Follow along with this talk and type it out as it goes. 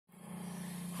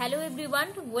Hello everyone,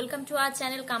 welcome to our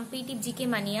channel competitive GK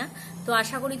মানিয়া। তো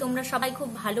আশা করি তোমরা সবাই খুব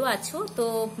ভালো আছো। তো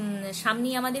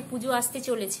সামনেই আমাদের পুজো আসতে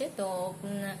চলেছে, তো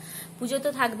পুজো তো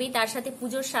থাকবেই, তার সাথে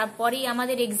পুজোর পরেই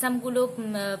আমাদের এক্সামগুলো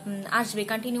আসবে,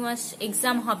 কন্টিনিউয়াস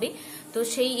এক্সাম হবে। তো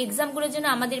সেই এক্সামগুলোর জন্য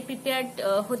আমাদের প্রিপেয়ার্ড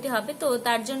হতে হবে। তো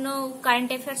তার জন্য কারেন্ট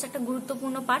অ্যাফেয়ার্স একটা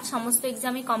গুরুত্বপূর্ণ পার্ট, সমস্ত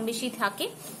এক্সামে কম বেশি থাকে।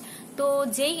 তো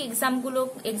যেই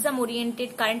এক্সাম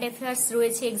ওরিয়েন্টেড কারেন্ট অ্যাফেয়ার্স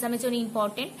রয়েছে এক্সামের জন্য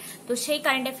ইম্পর্টেন্ট, তো সেই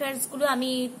কারেন্ট অ্যাফেয়ার্সগুলো আমি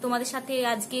তোমাদের সাথে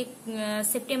আজকে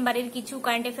সেপ্টেম্বরের কিছু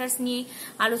কারেন্ট অ্যাফেয়ার্স নিয়ে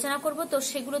আলোচনা করব। তো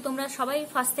সেগুলো তোমরা সবাই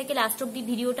ফার্স্ট থেকে লাস্ট অব্দি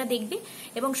ভিডিওটা দেখবে,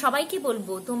 এবং সবাইকে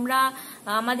বলবো তোমরা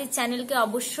আমাদের চ্যানেলকে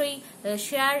অবশ্যই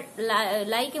শেয়ার,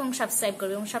 লাইক এবং সাবস্ক্রাইব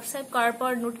করবে, এবং সাবস্ক্রাইব করার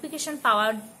পর নোটিফিকেশন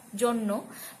পাওয়ার জন্য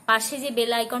পাশে যে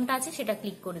বেল আইকনটা আছে সেটা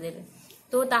ক্লিক করে দেবে।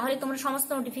 তো তাহলে তোমরা সমস্ত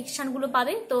নোটিফিকেশনগুলো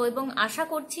পাবে। তো এবং আশা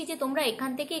করছি যে তোমরা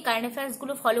এখান থেকে কারেন্ট অ্যাফেয়ার্স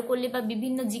গুলো ফলো করলে বা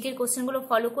বিভিন্ন জিকের কোশ্চেন গুলো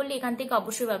ফলো করলে এখান থেকে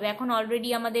অবশ্যই পাবে। এখন অলরেডি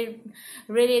আমাদের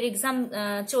রেলের এক্সাম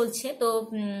চলছে, তো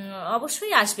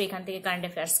অবশ্যই আসবে এখান থেকে কারেন্ট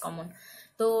অ্যাফেয়ার্স কমন।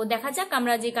 তো দেখা যাক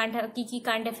আমরা যে কি কি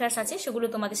কারেন্ট অ্যাফেয়ার্স আছে সেগুলো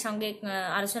তোমাদের সঙ্গে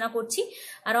আলোচনা করছি।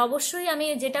 আর অবশ্যই আমি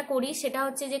যেটা করি সেটা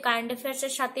হচ্ছে যে কারেন্ট অ্যাফেয়ার্স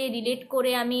এর সাথে রিলেট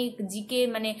করে আমি জিকে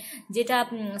মানে যেটা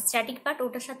স্ট্যাটিক পার্ট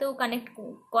ওটার সাথেও কানেক্ট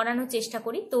করানোর চেষ্টা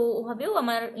করি। তো ওভাবেও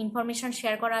আমার ইনফরমেশন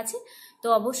শেয়ার করা আছে। তো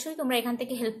অবশ্যই তোমরা এখান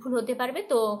থেকে হেল্পফুল হতে পারবে।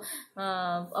 তো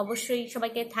অবশ্যই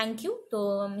সবাইকে থ্যাংক ইউ। তো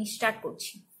আমি স্টার্ট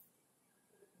করছি।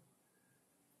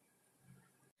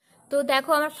 তো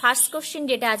দেখো, আমার ফার্স্ট কোশ্চেন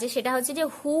যেটা আছে সেটা হচ্ছে যে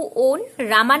who won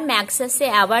Raman Magsaysay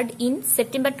award in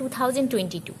September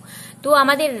 2022। তো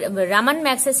আমাদের রামান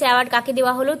ম্যাগসেসে অ্যাওয়ার্ড কাকে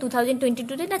দেওয়া হলো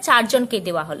 2022-তে? না, 4 জনকে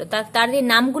দেওয়া হলো। তাদের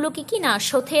নামগুলো কি কি? না,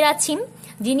 সোথেরা চিম,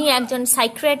 যিনি একজন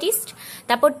সাইকিয়াট্রিস্ট,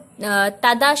 তারপর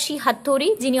তাদাশি হাত্তোরি,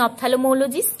 যিনি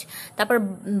অপথ্যালমোলজিস্ট, তারপর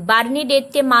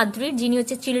বার্নিডেটে মাদ্রির, যিনি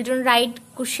হচ্ছে চিলড্রেন রাইট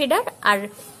ক্রুসেডার, আর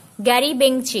গ্যারি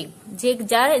বেংচিক,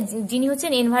 যিনি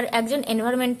হচ্ছেন একজন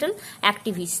এনভায়রনমেন্টাল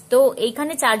অ্যাক্টিভিস্ট। তো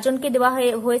এইখানে 4 জনকে দেওয়া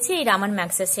হয়েছে এই রামান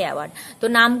ম্যাগসেসে অ্যাওয়ার্ড। তো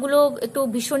নামগুলো একটু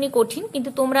ভীষণই কঠিন, কিন্তু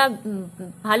তোমরা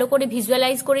ভালো করে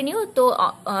ভিজুয়ালাইজ করে নিও। তো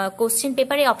কোশ্চেন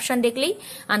পেপারে অপশন দেখলেই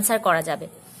আনসার করা যাবে।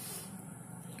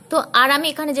 তো আর আমি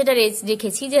এখানে যেটা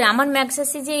রেখেছি যে রামান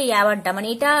ম্যাগসেসে যে এই অ্যাওয়ার্ডটা, মানে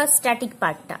এটা স্ট্যাটিক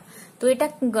পার্টটা, তো এটা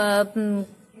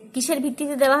কিসের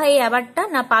ভিত্তিতে দেওয়া হয় এই অ্যাওয়ার্ডটা?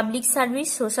 না, public service,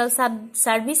 social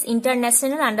service,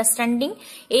 international understanding,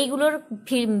 এইগুলোর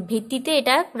ভিত্তিতে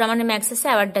এটা রামান ম্যাগসেসে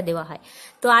অ্যাওয়ার্ডটা দেওয়া হয়।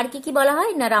 তো আর কি কি বলা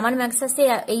হয়? না, রামান ম্যাগসেসে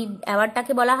এই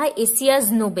অ্যাওয়ার্ডটাকে বলা হয় এশিয়াজ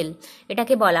নোবেল,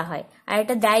 এটাকে বলা হয়। আর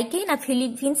এটা দেয় কে? না,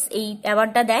 ফিলিপিন্স এই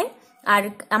অ্যাওয়ার্ডটা দেয়। আর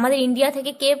আমাদের ইন্ডিয়া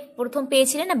থেকে কে প্রথম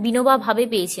পেয়েছিলেন? না, বিনোবা ভাবে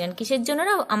পেয়েছিলেন। কিসের জন্য?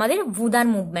 না, আমাদের ভুদান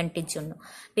মুভমেন্টের জন্য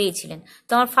পেয়েছিলেন।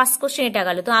 তো আমার ফার্স্ট কোশ্চেন এটা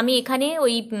গেল। তো আমি এখানে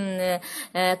ওই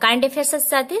কারেন্ট অ্যাফেয়ার্সের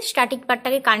সাথে স্ট্যাটিক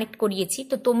পার্টটাকে কানেক্ট করিয়েছি।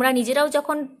 তো তোমরা নিজেরাও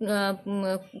যখন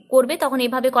করবে তখন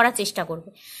এভাবে করার চেষ্টা করবে।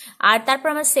 আর তারপর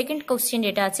আমার সেকেন্ড কোশ্চেন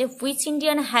যেটা আছে, which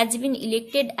Indian has been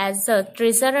elected as the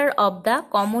treasurer of the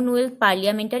Commonwealth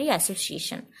পার্লিয়ামেন্টারি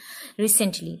association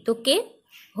recently? তো কে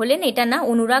হলেন এটা? না,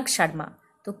 অনুরাগ শর্মা।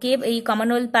 তো কে এই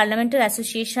কমনওয়েলথ পার্লামেন্টারি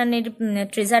অ্যাসোসিয়েশনের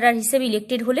ট্রেজারার হিসেবে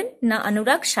ইলেক্টেড হলেন? না,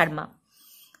 অনুরাগ শর্মা।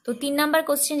 তো 3 নাম্বার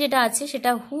কোশ্চেন যেটা আছে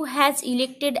সেটা, who has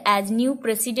elected as new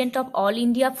president of all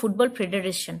India football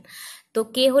federation? তো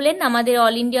কে হলেন আমাদের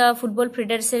অল ইন্ডিয়া ফুটবল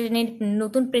ফেডারেশনের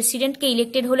নতুন প্রেসিডেন্ট? কে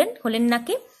ইলেক্টেড হলেন না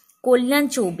কে? কল্যাণ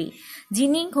চৌবে,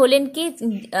 যিনি হলেন কি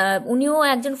উনিও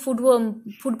একজন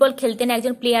ফুটবল খেলতেন,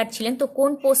 একজন প্লেয়ার ছিলেন। তো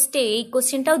কোন পোস্টে, এই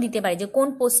কোশ্চেনটাও দিতে পারে যে কোন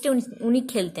পোস্টে উনি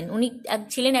খেলতেন? উনি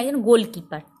ছিলেন একজন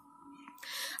গোলকিপার।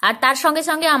 আর তার সঙ্গে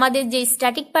সঙ্গে আমাদের যে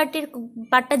স্ট্যাটিক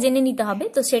পার্টটা জেনে নিতে হবে।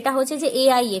 তো সেটা হচ্ছে যে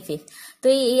AIFF। তো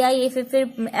এই AIFF এর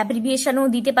অ্যাব্রিভিয়েশনও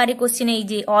দিতে পারে কোশ্চেনে, এই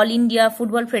যে অল ইন্ডিয়া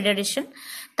ফুটবল ফেডারেশন।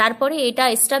 তারপরে এটা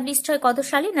এস্টাবলিশড হয় কত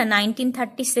সালে? না,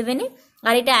 1937-এ।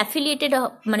 আর এটা অ্যাফিলিয়েটেড,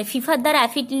 মানে ফিফার দ্বারা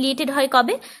অ্যাফিলিয়েটেড হয়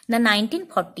কবে? না,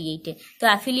 1948-এ। তো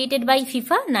অ্যাফিলিয়েটেড বাই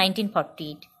ফিফা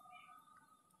 1948।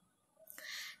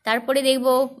 তারপরে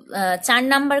দেখবো 4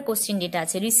 নাম্বার কোশ্চেন যেটা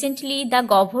আছে, recently the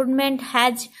government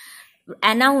has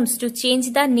announce to change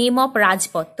the name of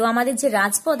রাজপথ। তো আমাদের যে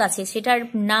রাজপথ আছে সেটার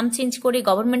নাম চেঞ্জ করে,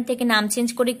 গভর্নমেন্ট থেকে নাম চেঞ্জ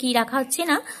করে কি রাখা হচ্ছে?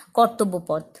 না,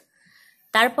 কর্তব্যপথ।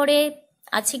 তারপরে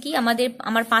আছে কি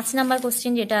আমার 5 নাম্বার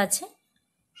কোশ্চেন যেটা আছে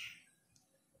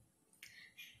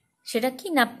সেটা কি?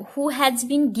 না, who has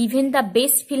been given the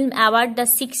best film award the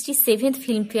 67th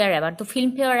Filmfare award? তো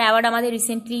ফিল্মফেয়ার অ্যাওয়ার্ড আমাদের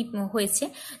রিসেন্টলি হয়েছে।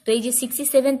 তো এই যে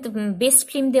 67th বেস্ট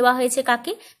ফিল্ম দেওয়া হয়েছে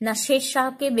কাকে? না, শের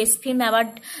শাহকে বেস্ট ফিল্ম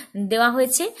অ্যাওয়ার্ড দেওয়া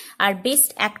হয়েছে। আর বেস্ট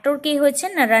অ্যাক্টর কে হয়েছে?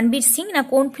 না, রণবীর সিং। না,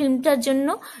 কোন ফিল্মটার জন্য?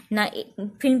 না,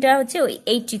 ফিল্মটা হচ্ছে ওই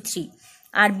 83।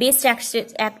 আর বেস্ট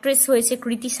অ্যাক্ট্রেস হয়েছে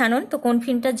কৃতি সানন। তো কোন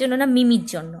ফিল্মটার জন্য? না, মিমির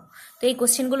জন্য। তো এই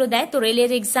কোশ্চেনগুলো দেয়। তো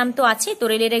রেলের এক্সাম তো আছে, তো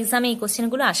রেলের এক্সামে এই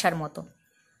কোশ্চেনগুলো আসার মতো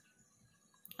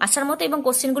এবং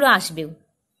কোশ্চেনগুলো আসবেও।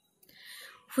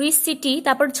 হুইচ সিটি,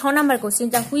 তারপর 6 number question,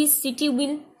 the which city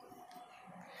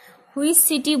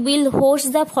will host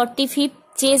the 45th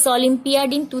chess olympiad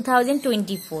in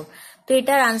 2024। তো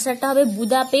এটার আনসারটা হবে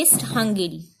বুদাপেস্ট,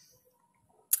 হাঙ্গেরি।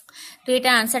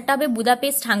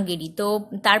 তো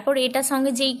তারপর এটার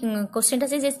সঙ্গে যেই কোশ্চেনটা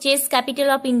আছে যে চেস ক্যাপিটাল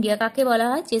অফ ইন্ডিয়া কাকে বলা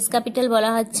হয়, চেস ক্যাপিটাল বলা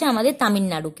হচ্ছে আমাদের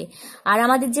তামিলনাড়ুকে। আর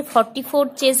আমাদের যে 44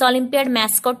 চেস অলিম্পিয়াড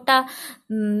ম্যাসকটটা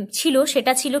ছিল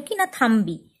সেটা ছিল কি না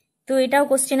থাম্বি। তো এটাও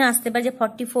কোশ্চেনে আসতে পারে যে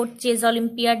 44 চেস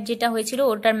অলিম্পিয়াড যেটা হয়েছিল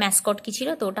ওটার ম্যাসকট কি ছিল,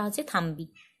 তো ওটা হচ্ছে থাম্বি।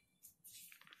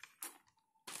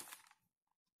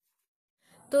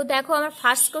 তো দেখো আমার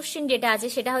ফার্স্ট কোশ্চেন যেটা আছে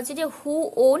সেটা হচ্ছে যে who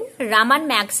won Raman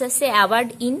Magsaysay award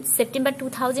in September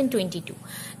 2022।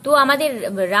 তো আমাদের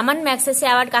রামান ম্যাগসেসে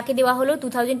অ্যাওয়ার্ড কাকে দেওয়া হলো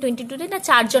 2022-তে, না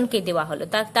 4 জনকে দেওয়া হলো।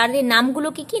 তাদের নামগুলো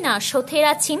কি কি না,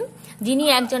 সোথেরা চিম যিনি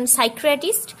একজন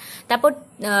সাইক্রিয়াটিস্ট, তারপর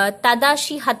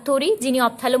তাদাশি হাথোরি যিনি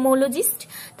অপথ্যালমোলজিস্ট,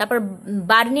 তারপর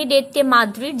বার্নিডেটে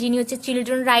মাদ্রির যিনি হচ্ছে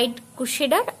চিলড্রেন রাইট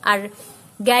ক্রুসেডার, আর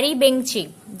গ্যারি বেংচি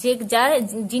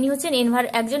যিনি হচ্ছেন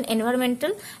একজন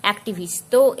এনভায়রনমেন্টাল অ্যাক্টিভিস্ট।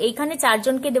 তো এইখানে 4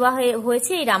 জনকে দেওয়া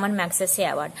হয়েছে এই রামান ম্যাগসেসে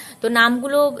অ্যাওয়ার্ড। তো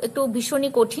নামগুলো একটু ভীষণই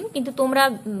কঠিন, কিন্তু তোমরা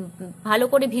ভালো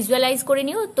করে ভিজুয়ালাইজ করে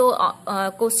নিও, তো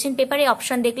কোশ্চেন পেপারে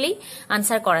অপশন দেখলেই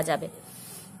আনসার করা যাবে।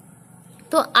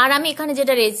 তো আর আমি এখানে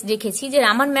যেটা রেখেছি যে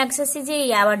রামান ম্যাগসেসে যে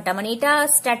এই অ্যাওয়ার্ডটা, মানে এটা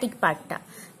স্ট্যাটিক পার্টটা,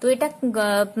 তো এটা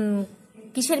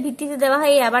কিসের ভিত্তিতে দেওয়া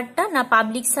হয় এই অ্যাওয়ার্ডটা, না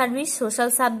public service, social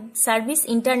service,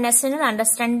 international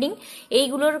understanding,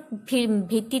 এইগুলোর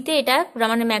ভিত্তিতে এটা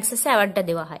রামান ম্যাগসেসে অ্যাওয়ার্ডটা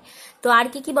দেওয়া হয়। তো আর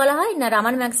কি কি বলা হয় না,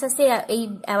 রামান ম্যাগসেসে এই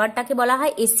অ্যাওয়ার্ডটাকে বলা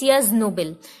হয় এশিয়াজ নোবেল,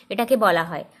 এটাকে বলা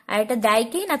হয়। আর এটা দেয়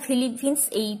কে না ফিলিপিন্স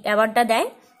এই অ্যাওয়ার্ডটা দেয়।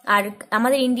 আর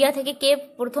আমাদের ইন্ডিয়া থেকে কে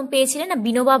প্রথম পেয়েছিলেন না,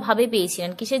 বিনোবা ভাবে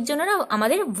পেয়েছিলেন। কিসের জন্য না,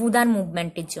 আমাদের ভুদান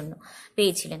মুভমেন্টের জন্য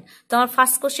পেয়েছিলেন। তো আমার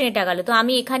ফার্স্ট কোশ্চেন এটা গেল। তো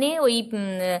আমি এখানে ওই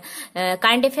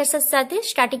কারেন্ট অ্যাফেয়ার্সের সাথে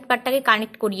স্ট্যাটিক পার্টটাকে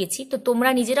কানেক্ট করিয়েছি। তো তোমরা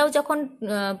নিজেরাও যখন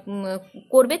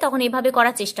করবে তখন এভাবে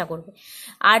করার চেষ্টা করবে।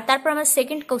 আর তারপর আমার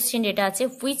সেকেন্ড কোশ্চেন যেটা আছে,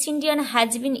 which Indian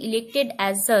has been elected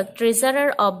as the treasurer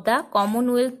of the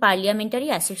Commonwealth পার্লিয়ামেন্টারি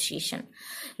association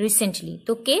recently.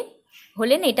 তো কে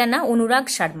হলেন এটা, না অনুরাগ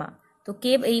শর্মা। তো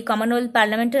কে এই কমনওয়েলথ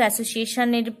পার্লামেন্টারি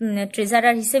অ্যাসোসিয়েশনের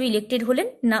ট্রেজারার হিসেবে ইলেক্টেড হলেন,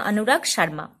 না অনুরাগ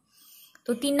শর্মা।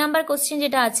 তো 3 নাম্বার কোশ্চেন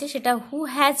যেটা আছে সেটা who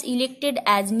has elected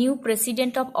as new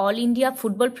president of all India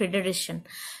football federation.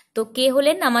 তো কে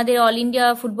হলেন আমাদের অল ইন্ডিয়া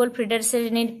ফুটবল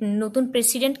ফেডারেশনের নতুন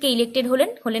প্রেসিডেন্টকে ইলেক্টেড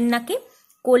হলেন নাকি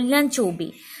কল্যাণ চৌবে,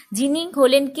 যিনি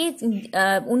হলেন কি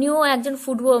উনিও একজন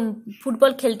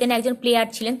ফুটবল খেলতেন, একজন প্লেয়ার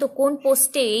ছিলেন। তো কোন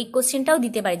পোস্টে, এই কোশ্চেনটাও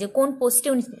দিতে পারে যে কোন পোস্টে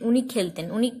উনি খেলতেন,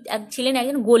 উনি ছিলেন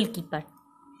একজন গোলকিপার।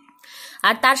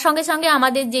 আর তার সঙ্গে সঙ্গে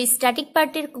আমাদের যে স্ট্যাটিক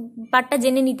পার্টটা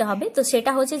জেনে নিতে হবে, তো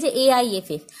সেটা হচ্ছে যে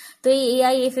AIFF। তো এই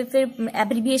AIFF এর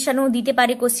অ্যাব্রিভিয়েশনও দিতে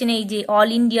পারে কোশ্চেনে, এই যে অল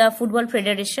ইন্ডিয়া ফুটবল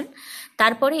ফেডারেশন।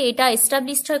 তারপরে এটা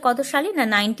এস্টাবলিশড হয় কত সালে, না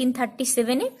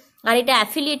 1937-এ। আর এটা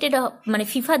অ্যাফিলিয়েটেড, মানে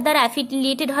ফিফার দ্বারা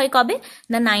অ্যাফিলিয়েটেড হয় কবে,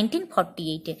 না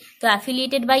 1948-এ। তো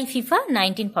অ্যাফিলিয়েটেড বাই ফিফা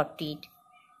 1948।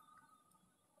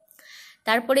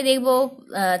 তারপরে দেখবো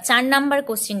 4 নাম্বার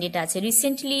কোশ্চেন যেটা আছে,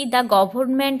 recently the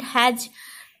government has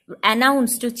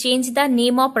announce to change the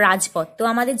name of রাজপথ। তো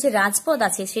আমাদের যে রাজপথ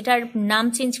আছে সেটার নাম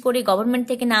চেঞ্জ করে, গভর্নমেন্ট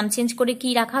থেকে নাম চেঞ্জ করে কি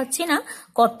রাখা হচ্ছে না,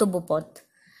 কর্তব্যপথ।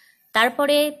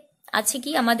 তারপরে আছে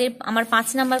কি আমার 5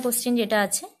 নাম্বার কোশ্চেন যেটা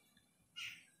আছে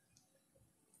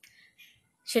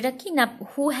সেটা কি না,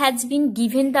 who has been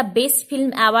given the best film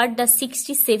award the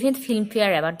 67th Filmfare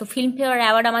award. তো ফিল্মফেয়ার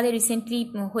অ্যাওয়ার্ড আমাদের রিসেন্টলি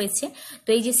হয়েছে। তো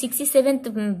এই যে 67th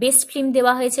বেস্ট ফিল্ম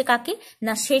দেওয়া হয়েছে কাকে,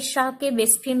 না শের শাহকে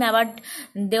বেস্ট ফিল্ম অ্যাওয়ার্ড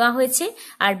দেওয়া হয়েছে।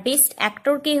 আর বেস্ট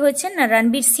অ্যাক্টর কে হয়েছে না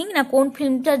রণবীর সিং, না কোন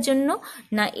ফিল্মটার জন্য,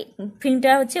 না ফিল্মটা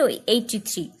হচ্ছে ওই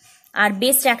 83। আর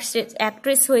বেস্ট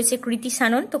অ্যাক্ট্রেস হয়েছে কৃতি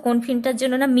সানন, তো কোন ফিল্মটার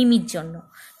জন্য, না মিমির জন্য।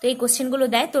 তো এই কোশ্চেনগুলো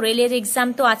দেয়। তো রেলের এক্সাম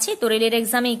তো আছে, তো রেলের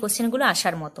এক্সামে এই কোশ্চেনগুলো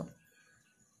আসার মতো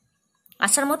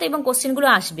এবং কোশ্চেনগুলো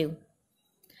আসবেও।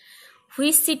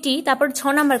 হুইচ সিটি, তারপর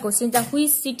 6 number question, the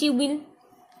which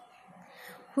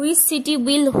city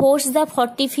will host the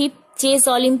 45th chess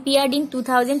olympiad in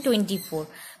 2024।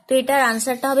 তো এটার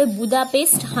আনসারটা হবে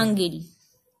বুদাপেস্ট,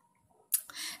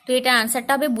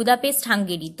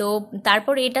 হাঙ্গেরি। তো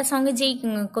তারপর এটার সঙ্গে যেই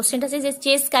কোশ্চেনটা আছে যে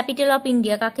চেস ক্যাপিটাল অফ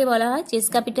ইন্ডিয়া কাকে বলা হয়, চেস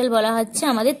ক্যাপিটাল বলা হচ্ছে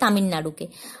আমাদের তামিলনাড়ুকে।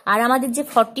 আর আমাদের যে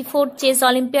 44 চেস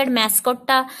অলিম্পিয়াড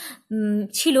ম্যাসকটটা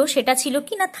ছিল সেটা ছিল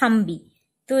কি না থাম্বি।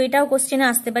 তো এটাও কোশ্চেনে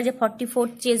আসতে পারে যে 44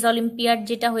 চেস অলিম্পিয়াড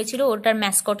যেটা হয়েছিল ওটার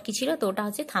ম্যাসকট কি ছিল, তো ওটা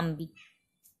হচ্ছে থাম্বি।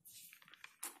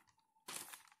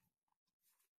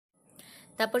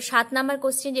 তারপর 7 নাম্বার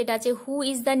কোশ্চেন যেটা আছে, who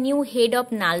is the new head of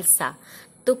NALSA.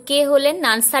 তো কে হলেন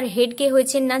নালসার হেড, কে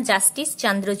হয়েছেন না জাস্টিস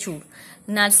চন্দ্রচূড়।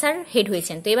 নালসার হেড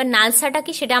হয়েছেন। তো এবার নালসাটা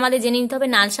কি সেটা আমাদের জেনে নিতে হবে।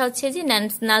 নালসা হচ্ছে যে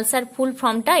নালসার ফুল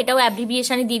ফর্মটা, এটাও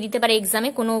অ্যাব্রিভিয়েশনে দিয়ে দিতে পারে এক্সামে,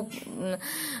 কোনো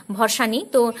ভরসা নেই।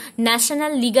 তো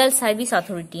national legal service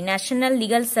authority, national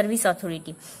legal service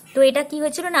authority. তো এটা কি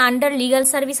হয়েছিল না, under legal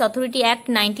service authority act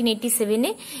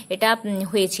 1987-এ এটা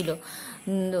হয়েছিল,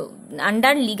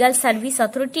 under legal service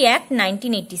authority act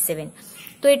 1987।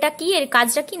 তো এটা কি, এর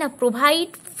কাজটা কি না, provide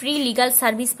free legal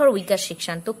service for weaker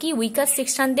section. তো কি উইকার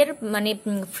সেকশনদের মানে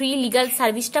ফ্রি লিগাল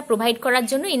সার্ভিসটা প্রোভাইড করার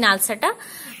জন্য এই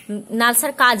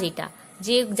নালসার কাজ এটা,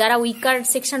 যে যারা উইকার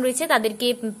সেকশন রয়েছে তাদেরকে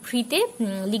ফ্রিতে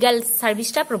লিগাল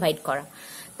সার্ভিসটা প্রোভাইড করা।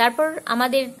 তারপর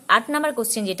আমাদের 8 নাম্বার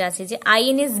কোশ্চেন যেটা আছে যে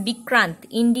INS Vikrant,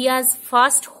 India's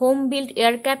first home build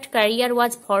aircraft carrier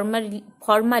was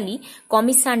formally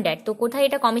commissioned at. তো কোথায়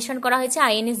এটা কমিশন করা হয়েছে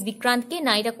আইএনএস বিক্রান্তকে,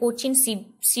 না এটা কোচিন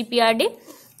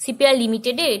সিপিআর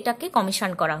লিমিটেডে এটাকে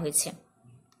কমিশন করা হয়েছে।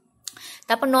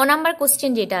 তারপর 9 নাম্বার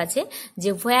কোশ্চেন যেটা আছে যে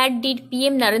where did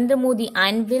PM Narendra Modi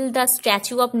unveil the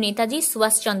statue of Netaji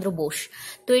Subhash Chandra Bose.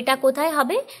 তো এটা কোথায়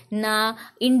হবে না,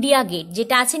 ইন্ডিয়া গেট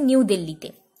যেটা আছে নিউ দিল্লিতে।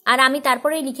 আর আমি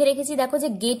তারপরে লিখে রেখেছি দেখো যে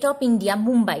গেট অফ ইন্ডিয়া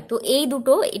মুম্বাই। তো এই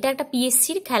দুটো, এটা একটা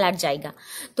পিএসসির খেলার জায়গা,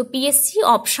 তো পিএসসি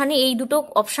অপশানে এই দুটো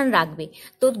অপশান রাখবে।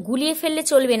 তো গুলিয়ে ফেললে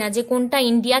চলবে না যে কোনটা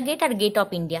India gate R gate of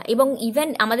India. এবং ইভেন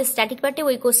আমাদের স্ট্যাটিক পার্টে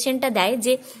ওই কোশ্চেনটা দেয়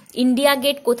যে ইন্ডিয়া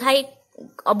গেট কোথায়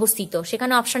অবস্থিত,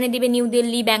 সেখানে অপশানে দিবে নিউ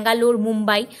দিল্লি, ব্যাঙ্গালোর,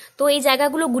 মুম্বাই। তো এই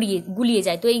জায়গাগুলো গুলিয়ে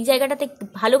যায়। তো এই জায়গাটাতে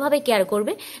ভালোভাবে কেয়ার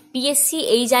করবে, পিএসসি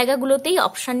এই জায়গাগুলোতেই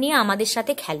অপশান নিয়ে আমাদের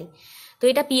সাথে খেলে। তো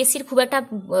এটা পিএসসির খুব একটা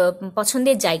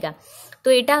পছন্দের জায়গা। তো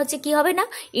এটা হচ্ছে কি হবে না,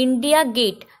 ইন্ডিয়া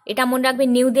গেট এটা মনে রাখবে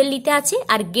নিউ দিল্লিতে আছে,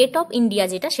 আর গেট অফ ইন্ডিয়া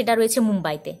যেটা সেটা রয়েছে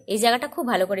মুম্বাইতে। এই জায়গাটা খুব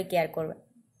ভালো করে কেয়ার করবে।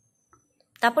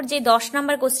 তারপর যে 10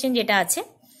 নাম্বার কোশ্চেন যেটা আছে,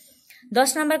 10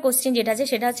 নাম্বার কোশ্চেন যেটা আছে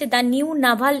সেটা হচ্ছে the new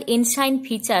naval এনসাইন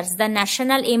features the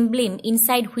national emblem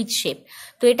inside which shape.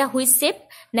 তো এটা হুইচ শেপ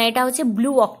না, এটা হচ্ছে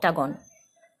ব্লু অক্টাগন।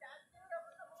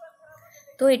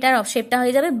 তো এটার শেপটা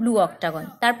হয়ে যাবে ব্লু অক্টাগন।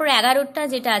 তারপর 11টা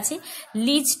যেটা আছে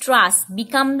lease ট্রাস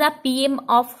become the PM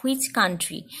of which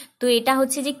country. তো এটা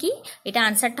হচ্ছে যে কি, এটা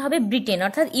আনসারটা হবে ব্রিটেন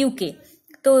অর্থাৎ ইউকে।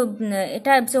 তো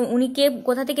এটা উনি কে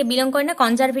কোথা থেকে বিলং করেন না,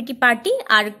 কনজারভেটিভ পার্টি।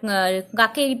 আর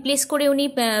কাকে রিপ্লেস করে উনি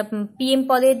পিএম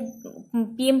পদে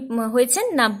পিএম হয়েছেন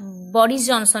না, বরিস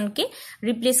জনসনকে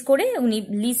রিপ্লেস করে উনি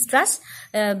লিজ ট্রাস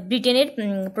ব্রিটেনের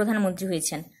প্রধানমন্ত্রী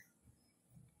হয়েছেন।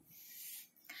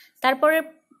 তারপরে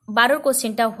 12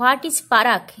 কোশ্চেনটা what is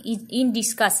Parag in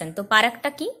discussion. তো পারাকটা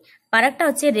কি, পারাকটা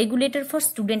হচ্ছে রেগুলেটর ফর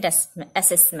স্টুডেন্ট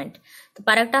অ্যাসেসমেন্ট। তো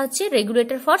পারাকটা হচ্ছে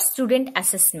রেগুলেটর ফর স্টুডেন্ট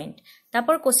অ্যাসেসমেন্ট।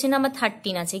 তারপর কোশ্চেন নাম্বার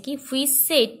 13 আছে কি which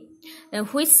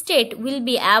state will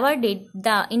be awarded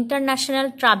the international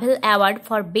travel award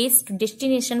for best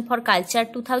destination for culture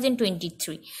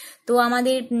 2023। তো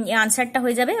আমাদের আনসারটা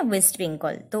হয়ে যাবে ওয়েস্ট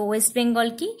বেঙ্গল। তো ওয়েস্ট বেঙ্গল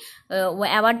কি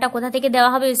অ্যাওয়ার্ডটা কোথা থেকে দেওয়া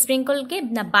হবে ওয়েস্ট বেঙ্গলকে,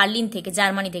 না বার্লিন থেকে,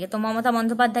 জার্মানি থেকে। তো মমতা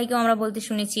বন্দ্যোপাধ্যায়কেও আমরা বলতে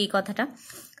শুনেছি এই কথাটা।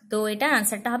 তো এটার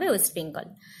আনসারটা হবে ওয়েস্ট বেঙ্গল।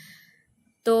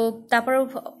 তো তারপর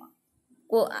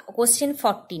কোশ্চেন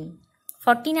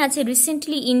 14 আছে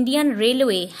recently Indian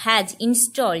railway has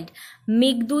installed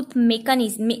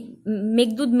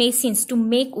Meghaduta machines to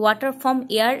make water from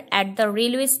air at the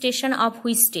railway station of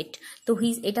which state. তো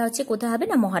এটা হচ্ছে কোথায় হবে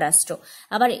না, মহারাষ্ট্র।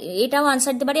 আবার এটাও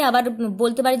আনসার দিতে পারে, আবার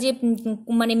বলতে পারে যে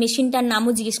মানে মেশিনটার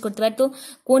নামও জিজ্ঞেস করতে পারে। তো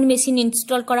কোন মেশিন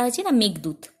ইনস্টল করা হয়েছে না,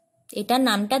 মেঘদূত। এটার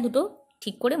নামটা দুটো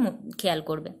ঠিক করে খেয়াল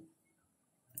করবে।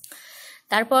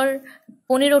 তারপর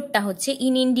 15টা হচ্ছে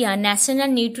in India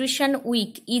national nutrition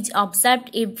week is observed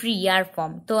every year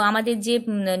from. তো আমাদের যে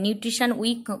নিউট্রিশন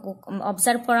উইক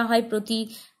অবজার্ভ করা হয় প্রতি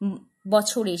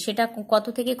বছরে, সেটা কত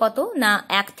থেকে কত না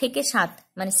 1 থেকে 7,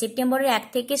 মানে সেপ্টেম্বরের 1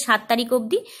 থেকে 7 তারিখ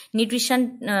অবধি নিউট্রিশন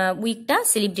উইকটা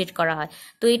সেলিব্রেট করা হয়।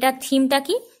 তো এটা থিমটা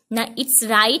কি না, it's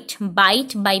right byte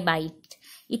by byte,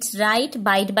 it's right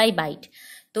byte by byte.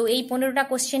 তো এই 15টা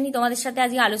কোশ্চেনই তোমাদের সাথে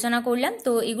আজকে আলোচনা করলাম।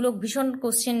 তো এগুলো ভীষণ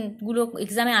কোশ্চেনগুলো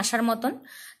এক্সামে আসার মতন।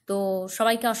 তো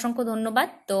সবাইকে অসংখ্য ধন্যবাদ।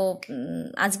 তো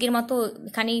আজকের মতো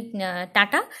এখানেই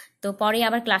টাটা। তো পরে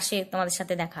আবার ক্লাসে তোমাদের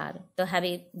সাথে দেখা হবে। তো হ্যাভ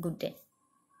এ গুড ডে।